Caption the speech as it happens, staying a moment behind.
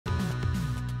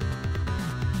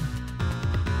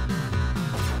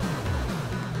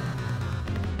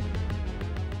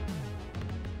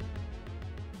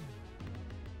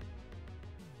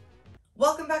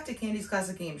Welcome back to Candy's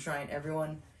Classic Game Shrine,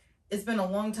 everyone. It's been a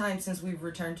long time since we've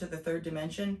returned to the third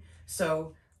dimension,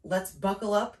 so let's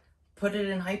buckle up, put it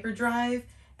in hyperdrive,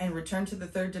 and return to the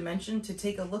third dimension to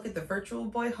take a look at the Virtual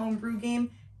Boy homebrew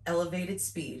game, Elevated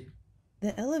Speed.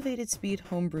 The Elevated Speed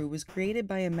homebrew was created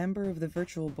by a member of the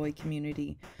Virtual Boy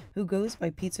community who goes by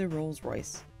Pizza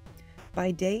Rolls-Royce. By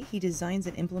day, he designs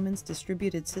and implements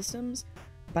distributed systems.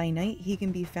 By night, he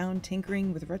can be found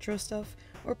tinkering with retro stuff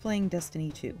or playing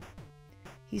Destiny 2.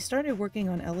 He started working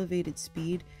on Elevated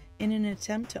Speed in an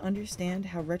attempt to understand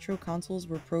how retro consoles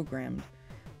were programmed,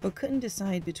 but couldn't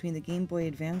decide between the Game Boy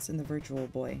Advance and the Virtual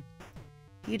Boy.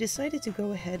 He decided to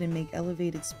go ahead and make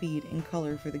Elevated Speed in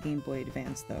color for the Game Boy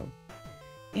Advance, though.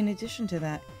 In addition to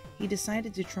that, he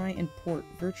decided to try and port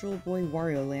Virtual Boy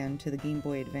Wario Land to the Game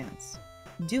Boy Advance.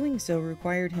 Doing so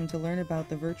required him to learn about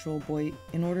the Virtual Boy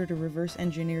in order to reverse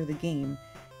engineer the game,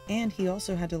 and he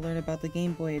also had to learn about the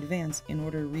Game Boy Advance in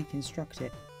order to reconstruct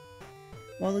it.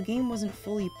 While the game wasn't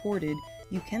fully ported,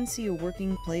 you can see a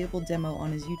working playable demo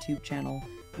on his YouTube channel,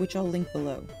 which I'll link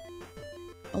below.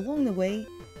 Along the way,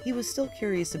 he was still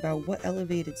curious about what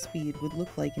Elevated Speed would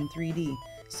look like in 3D,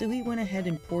 so he went ahead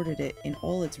and ported it in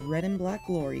all its red and black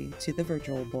glory to the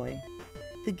Virtual Boy.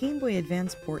 The Game Boy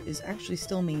Advance port is actually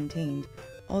still maintained,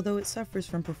 although it suffers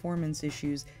from performance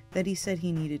issues that he said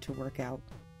he needed to work out.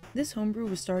 This homebrew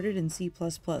was started in C++,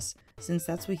 since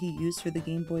that's what he used for the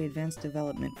Game Boy Advance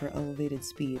development for Elevated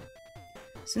Speed.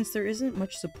 Since there isn't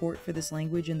much support for this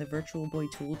language in the Virtual Boy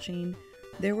toolchain,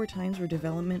 there were times where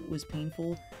development was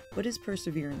painful, but his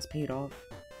perseverance paid off.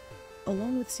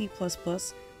 Along with C++,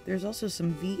 there's also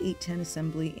some V810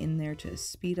 assembly in there to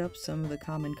speed up some of the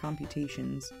common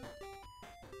computations.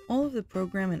 All of the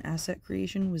program and asset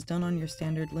creation was done on your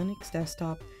standard Linux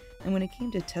desktop, and when it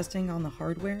came to testing on the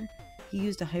hardware, he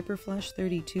used a HyperFlash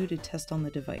 32 to test on the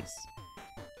device.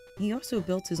 He also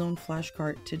built his own flash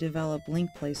cart to develop link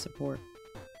play support.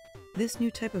 This new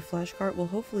type of flash cart will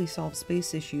hopefully solve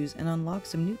space issues and unlock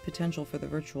some new potential for the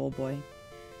Virtual Boy.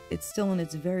 It's still in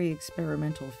its very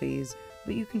experimental phase,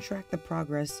 but you can track the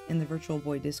progress in the Virtual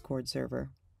Boy Discord server.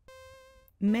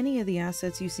 Many of the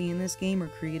assets you see in this game are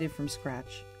created from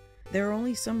scratch. There are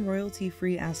only some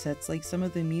royalty-free assets like some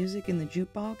of the music in the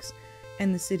jukebox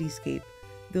and the cityscape,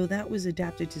 though that was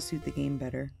adapted to suit the game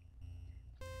better.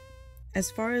 As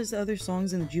far as the other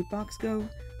songs in the jukebox go,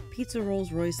 Pizza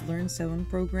Rolls-Royce learned sound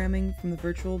programming from the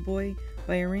Virtual Boy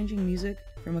by arranging music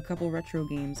from a couple retro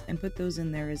games and put those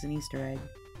in there as an Easter egg.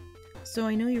 So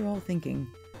I know you're all thinking,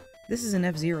 this is an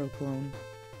F-Zero clone.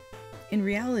 In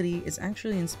reality, it's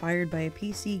actually inspired by a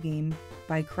PC game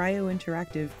by Cryo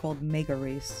Interactive called Mega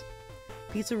Race.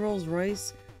 Pizza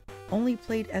Rolls-Royce only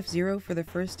played F-Zero for the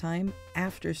first time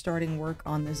after starting work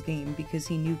on this game because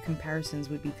he knew comparisons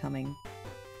would be coming.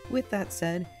 With that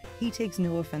said, he takes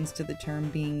no offense to the term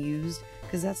being used,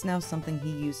 because that's now something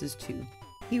he uses too.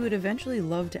 He would eventually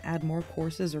love to add more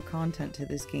courses or content to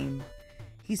this game.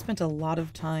 He spent a lot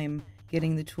of time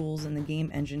getting the tools in the game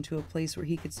engine to a place where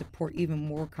he could support even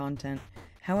more content.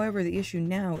 However, the issue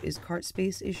now is cart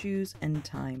space issues and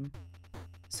time.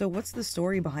 So what's the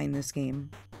story behind this game?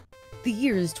 The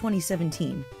year is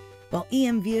 2017. While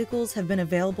EM vehicles have been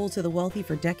available to the wealthy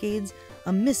for decades,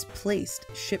 a misplaced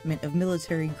shipment of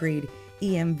military-grade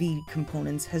EMV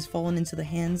components has fallen into the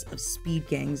hands of speed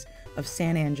gangs of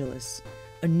San Angeles.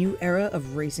 A new era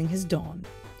of racing has dawned.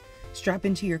 Strap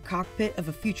into your cockpit of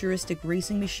a futuristic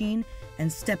racing machine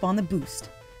and step on the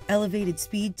boost. Elevated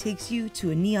Speed takes you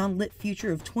to a neon-lit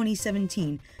future of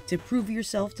 2017 to prove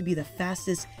yourself to be the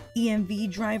fastest EMV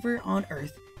driver on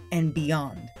Earth and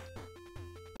beyond.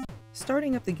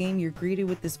 Starting up the game, you're greeted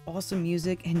with this awesome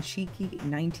music and cheeky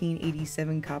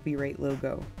 1987 copyright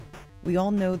logo. We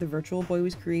all know the Virtual Boy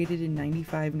was created in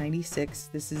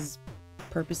 95-96. This is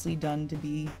purposely done to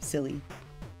be silly.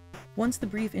 Once the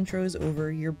brief intro is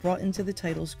over, you're brought into the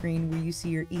title screen where you see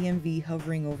your EMV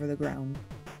hovering over the ground.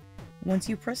 Once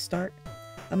you press start,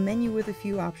 a menu with a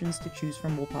few options to choose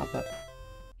from will pop up.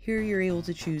 Here you're able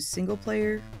to choose single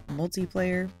player,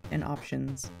 multiplayer, and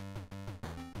options.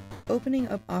 Opening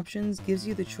up options gives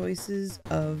you the choices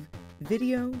of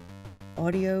video,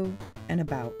 audio, and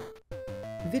about.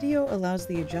 Video allows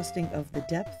the adjusting of the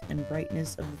depth and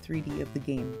brightness of the 3D of the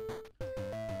game.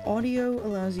 Audio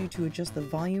allows you to adjust the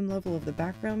volume level of the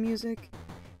background music,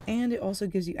 and it also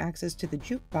gives you access to the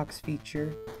jukebox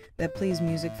feature that plays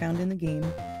music found in the game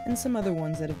and some other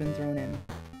ones that have been thrown in.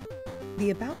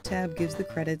 The About tab gives the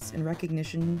credits and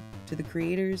recognition to the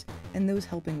creators and those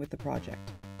helping with the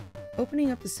project.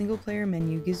 Opening up the single player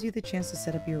menu gives you the chance to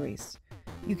set up your race.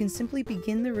 You can simply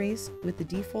begin the race with the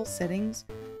default settings,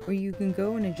 or you can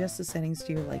go and adjust the settings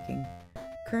to your liking.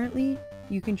 Currently,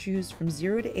 You can choose from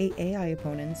 0 to 8 AI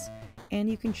opponents, and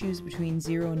you can choose between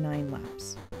 0 and 9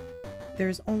 laps.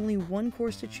 There's only one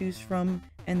course to choose from,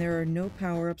 and there are no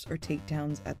power-ups or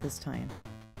takedowns at this time.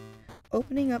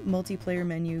 Opening up multiplayer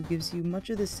menu gives you much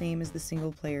of the same as the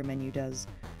single player menu does.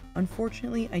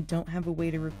 Unfortunately, I don't have a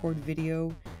way to record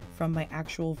video from my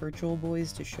actual Virtual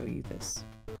Boys to show you this.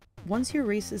 Once your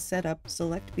race is set up,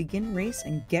 select begin race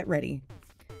and get ready.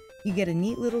 You get a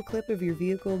neat little clip of your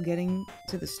vehicle getting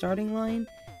to the starting line,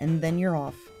 and then you're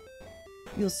off.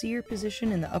 You'll see your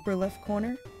position in the upper left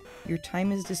corner, your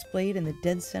time is displayed in the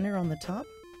dead center on the top,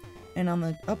 and on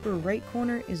the upper right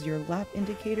corner is your lap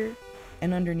indicator,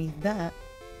 and underneath that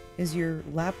is your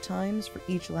lap times for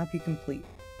each lap you complete.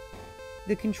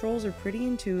 The controls are pretty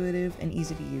intuitive and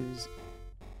easy to use.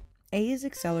 A is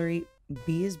accelerate,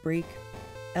 B is brake,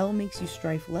 L makes you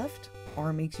strafe left,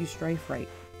 R makes you strafe right.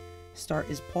 Start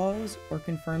is pause or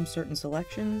confirm certain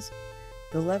selections.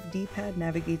 The left D-pad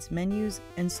navigates menus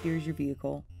and steers your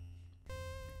vehicle.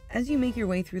 As you make your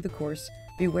way through the course,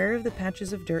 beware of the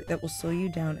patches of dirt that will slow you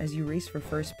down as you race for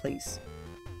first place.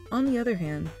 On the other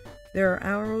hand, there are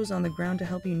arrows on the ground to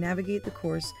help you navigate the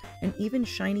course, and even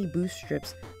shiny boost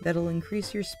strips that'll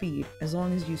increase your speed as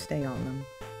long as you stay on them.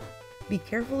 Be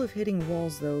careful of hitting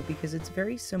walls though, because it's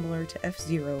very similar to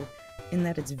F-Zero in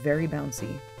that it's very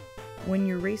bouncy. When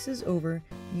your race is over,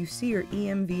 you see your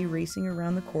EMV racing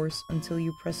around the course until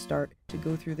you press start to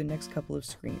go through the next couple of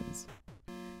screens.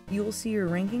 You will see your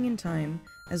ranking in time,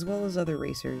 as well as other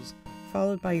racers,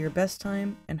 followed by your best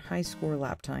time and high score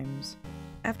lap times.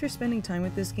 After spending time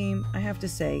with this game, I have to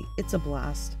say, it's a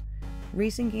blast.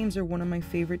 Racing games are one of my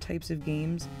favorite types of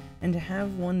games, and to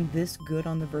have one this good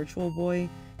on the Virtual Boy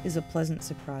is a pleasant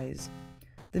surprise.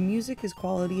 The music is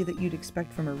quality that you'd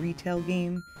expect from a retail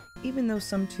game, even though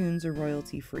some tunes are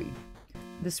royalty-free.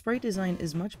 The sprite design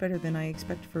is much better than I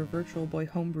expect for a Virtual Boy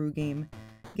homebrew game,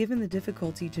 given the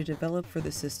difficulty to develop for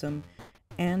the system,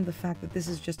 and the fact that this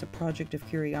is just a project of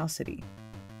curiosity.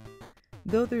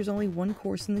 Though there's only one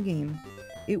course in the game,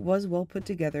 it was well put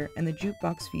together, and the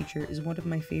jukebox feature is one of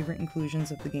my favorite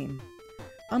inclusions of the game.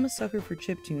 I'm a sucker for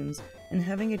chiptunes, and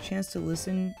having a chance to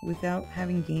listen without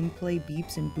having gameplay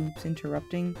beeps and boops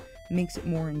interrupting makes it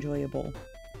more enjoyable.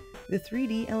 The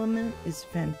 3D element is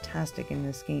fantastic in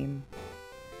this game.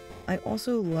 I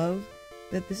also love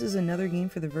that this is another game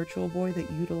for the Virtual Boy that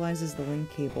utilizes the link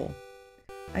cable.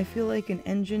 I feel like an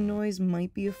engine noise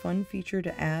might be a fun feature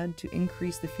to add to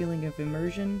increase the feeling of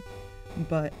immersion,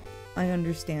 but I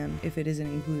understand if it isn't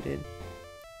included.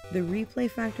 The replay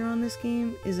factor on this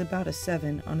game is about a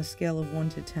 7 on a scale of 1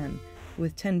 to 10,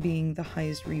 with 10 being the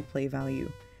highest replay value.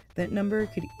 That number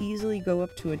could easily go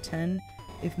up to a 10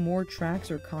 if more tracks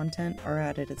or content are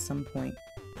added at some point.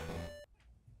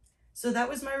 So that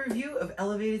was my review of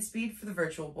Elevated Speed for the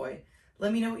Virtual Boy.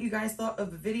 Let me know what you guys thought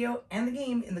of the video and the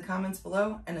game in the comments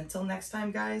below, and until next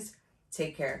time guys,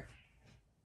 take care.